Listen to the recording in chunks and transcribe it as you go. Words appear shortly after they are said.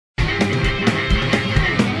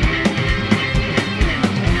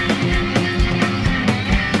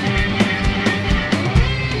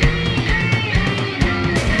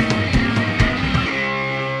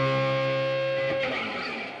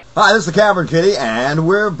Hi, this is the Cavern Kitty, and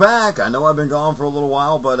we're back. I know I've been gone for a little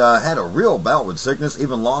while, but had a real bout with sickness,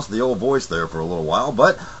 even lost the old voice there for a little while.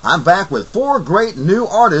 But I'm back with 4 great new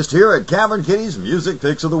artists here at Cavern Kitty's Music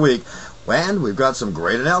Picks of the Week. And we've got some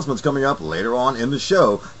great announcements coming up later on in the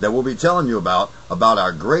show that we'll be telling you about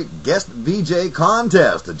our great guest VJ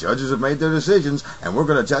contest. The judges have made their decisions, and we're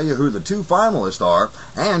going to tell you who the 2 finalists are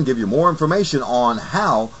and give you more information on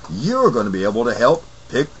how you're going to be able to help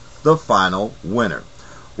pick the final winner.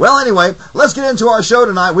 Well, anyway, let's get into our show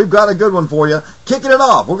tonight. We've got a good one for you. Kicking it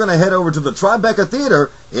off, we're going to head over to the Tribeca Theater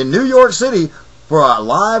in New York City for a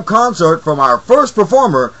live concert from our first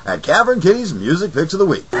performer at Cavern Kitty's Music Picks of the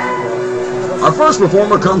Week. Our first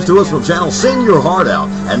performer comes to us from channel Sing Your Heart Out,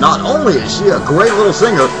 and not only is she a great little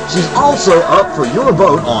singer, she's also up for your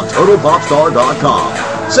vote on TotalPopstar.com.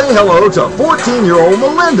 Say hello to 14-year-old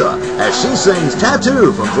Melinda as she sings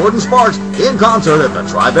Tattoo from Jordan Sparks in concert at the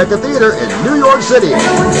Tribeca Theater in New York City.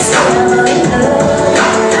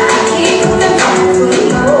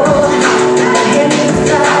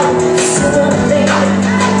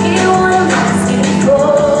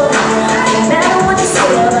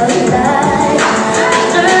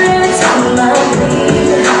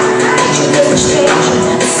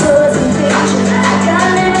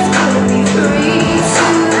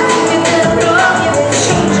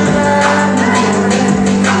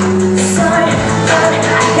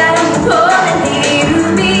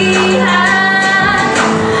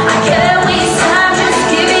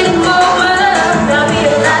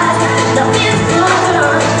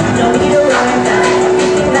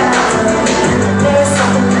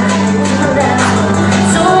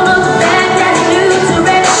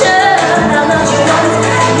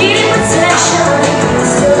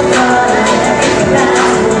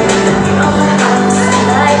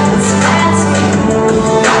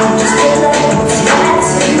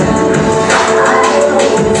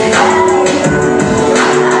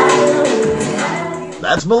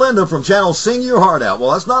 That's Melinda from channel Sing Your Heart Out.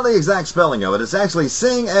 Well, that's not the exact spelling of it. It's actually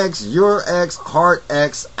Sing X Your X Heart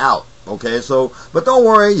X Out. Okay, but don't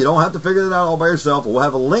worry, you don't have to figure it out all by yourself. We'll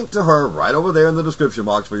have a link to her right over there in the description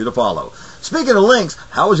box for you to follow. Speaking of links,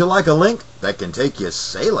 how would you like a link that can take you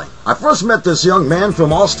sailing? I first met this young man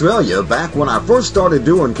from Australia back when I first started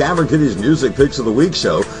doing Cavern Kitty's Music Picks of the Week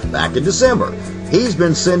show back in December. He's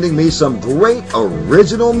been sending me some great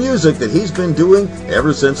original music that he's been doing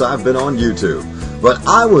ever since I've been on YouTube. But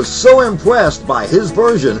I was so impressed by his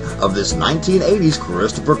version of this 1980s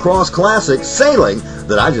Christopher Cross classic, Sailing,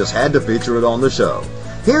 that I just had to feature it on the show.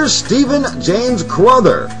 Here's Stephen James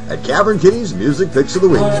Crowther at Cavern Kitty's Music Picks of the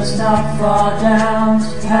Week. Well, it's not far down to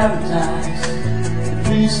paradise, at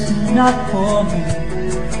least not for me.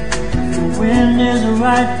 The wind is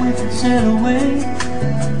right, we can sail away,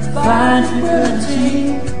 find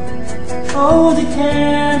tranquility. Oh, the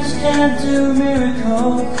cans can't do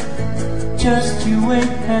miracles, just you wait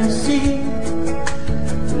and see.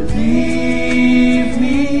 Believe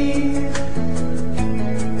me,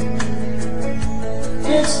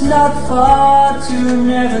 it's not far to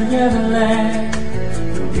Never Land.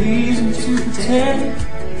 No reason to pretend.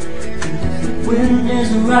 If the wind is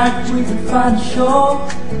right, we can find the shore,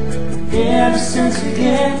 get a sense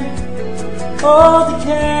again. Oh, the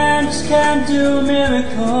candles can't do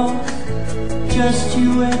miracles, just you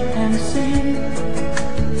wait and see.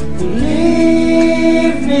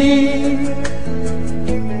 Believe me,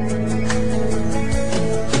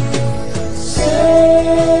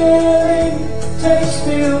 sailing takes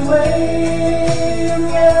me away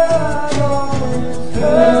where I've always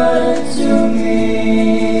heard it to me.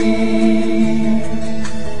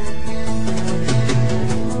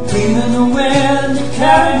 Leaving the wind to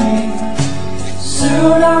carry me,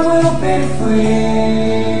 soon I will be free.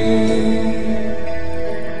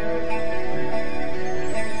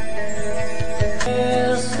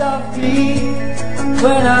 Stop me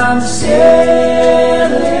when I'm sailing,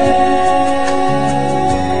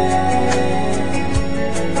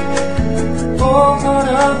 all caught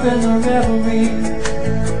up in the revelry.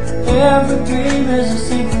 Every dream is a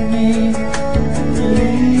symphony.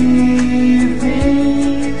 Believe me,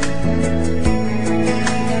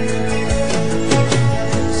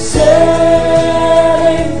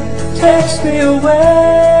 sailing takes me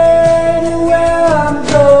away to where I'm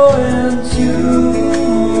going to.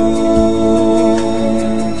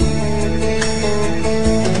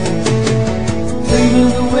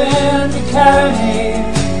 Carry me,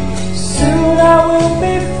 soon I will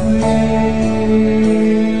be free.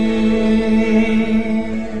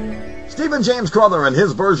 and James Crowther and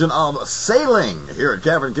his version of Sailing here at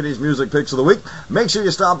Cavern Kitty's Music Picks of the Week. Make sure you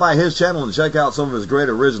stop by his channel and check out some of his great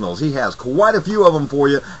originals. He has quite a few of them for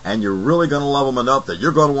you, and you're really going to love them enough that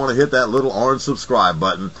you're going to want to hit that little orange subscribe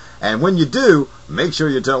button. And when you do, make sure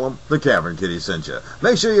you tell them the Cavern Kitty sent you.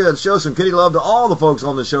 Make sure you show some kitty love to all the folks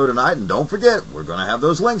on the show tonight, and don't forget, we're going to have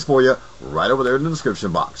those links for you right over there in the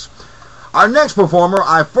description box. Our next performer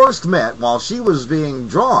I first met while she was being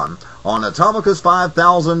drawn on Atomicus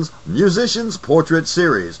 5000's Musician's Portrait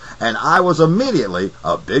series, and I was immediately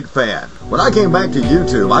a big fan. When I came back to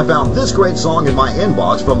YouTube, I found this great song in my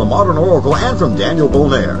inbox from the Modern Oracle and from Daniel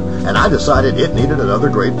Bonaire, and I decided it needed another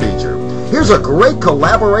great feature. Here's a great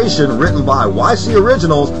collaboration written by YC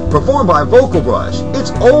Originals, performed by Vocal Brush.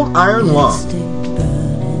 It's Old Iron Lung.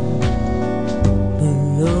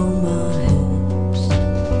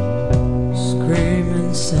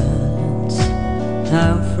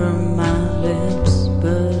 Out from my lips,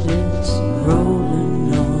 but it's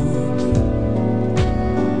rolling on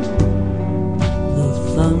the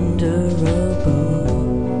thunder above.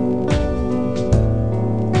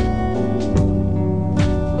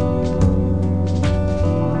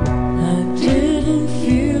 I didn't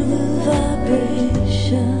feel the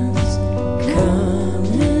vibrations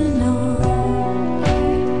coming on.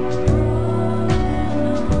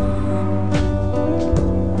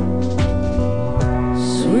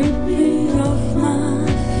 Sweeping off my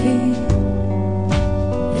feet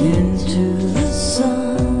into the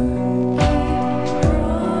sun.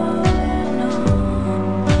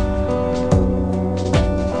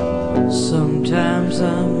 Sometimes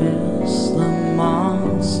I miss the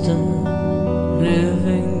monster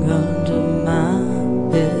living under my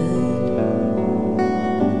bed.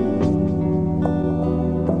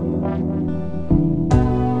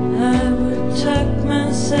 I would tuck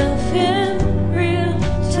myself in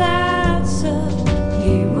tight so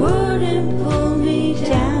he wouldn't pull me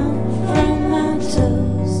down from my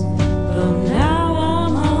toes, but now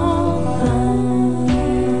I'm all thumbs.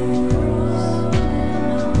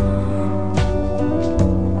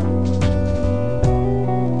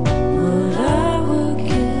 What I would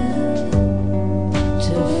give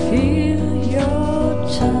to feel your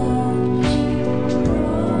touch.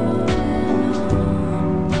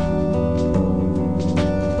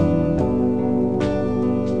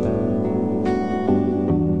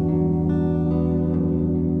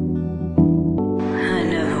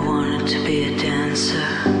 To be a dancer,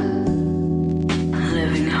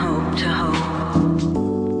 living hope to hope,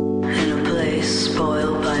 in a place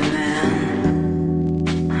spoiled by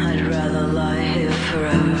man. I'd rather lie here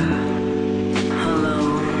forever,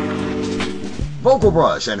 alone. Vocal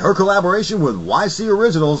Brush and her collaboration with YC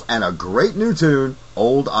Originals and a great new tune,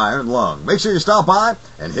 Old Iron Lung. Make sure you stop by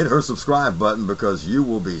and hit her subscribe button because you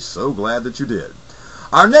will be so glad that you did.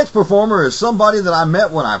 Our next performer is somebody that I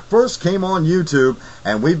met when I first came on YouTube,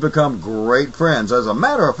 and we've become great friends. As a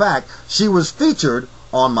matter of fact, she was featured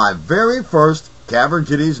on my very first Cavern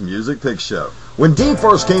Kitty's Music Pick Show. When Dee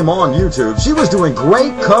first came on YouTube, she was doing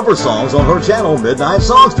great cover songs on her channel, Midnight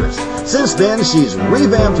Songstress. Since then, she's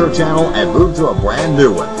revamped her channel and moved to a brand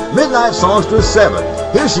new one, Midnight Songstress 7.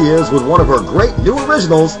 Here she is with one of her great new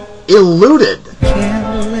originals, Eluded.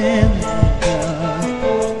 Candle in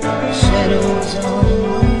the dark, shadows on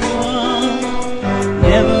the wall.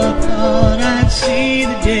 Never thought I'd see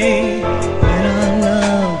the day when our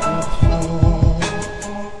love would fall.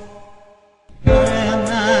 What am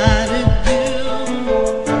I to do?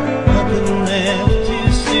 Nothing left to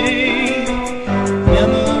say.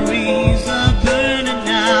 Memories are burning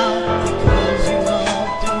out because you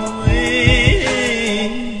walked away.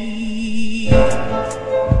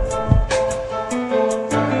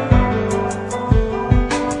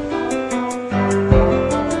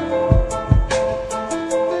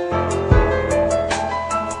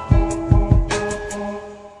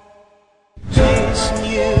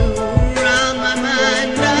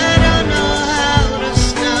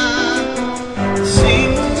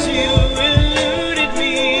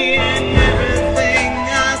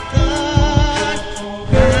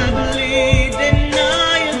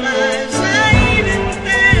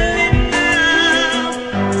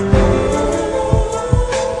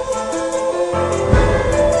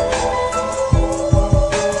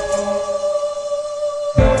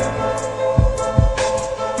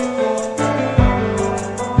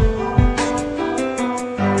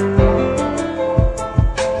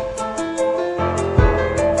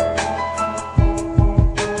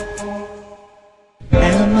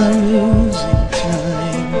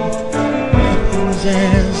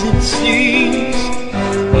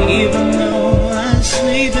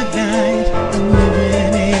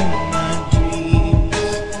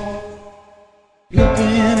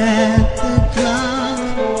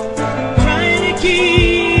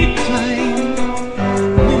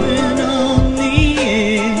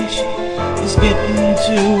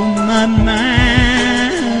 my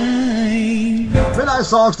mind. Midnight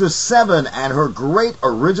Songster 7 and her great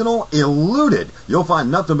original, Eluded. You'll find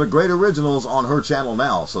nothing but great originals on her channel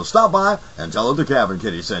now, so stop by and tell her the Cavern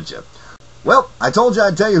Kitty sent you. Well, I told you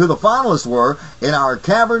I'd tell you who the finalists were in our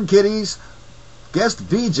Cavern Kitty's Guest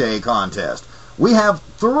VJ contest. We have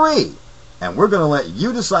 3, and we're going to let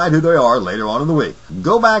you decide who they are later on in the week.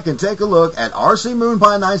 Go back and take a look at RC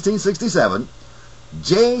Moonpie 1967,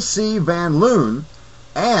 JCvanlyun,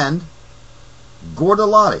 and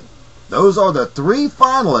Gordieiati. Those are the 3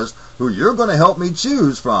 finalists who you're going to help me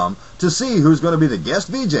choose from to see who's going to be the guest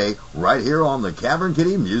VJ right here on the Cavern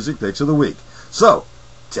Kitty Music Picks of the Week. So,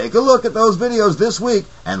 take a look at those videos this week,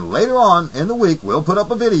 and later on in the week we'll put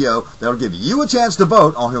up a video that'll give you a chance to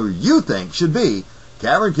vote on who you think should be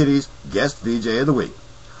Cavern Kitty's guest VJ of the week.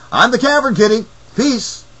 I'm the Cavern Kitty.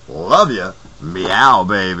 Peace. Love ya. Meow,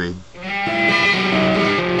 baby.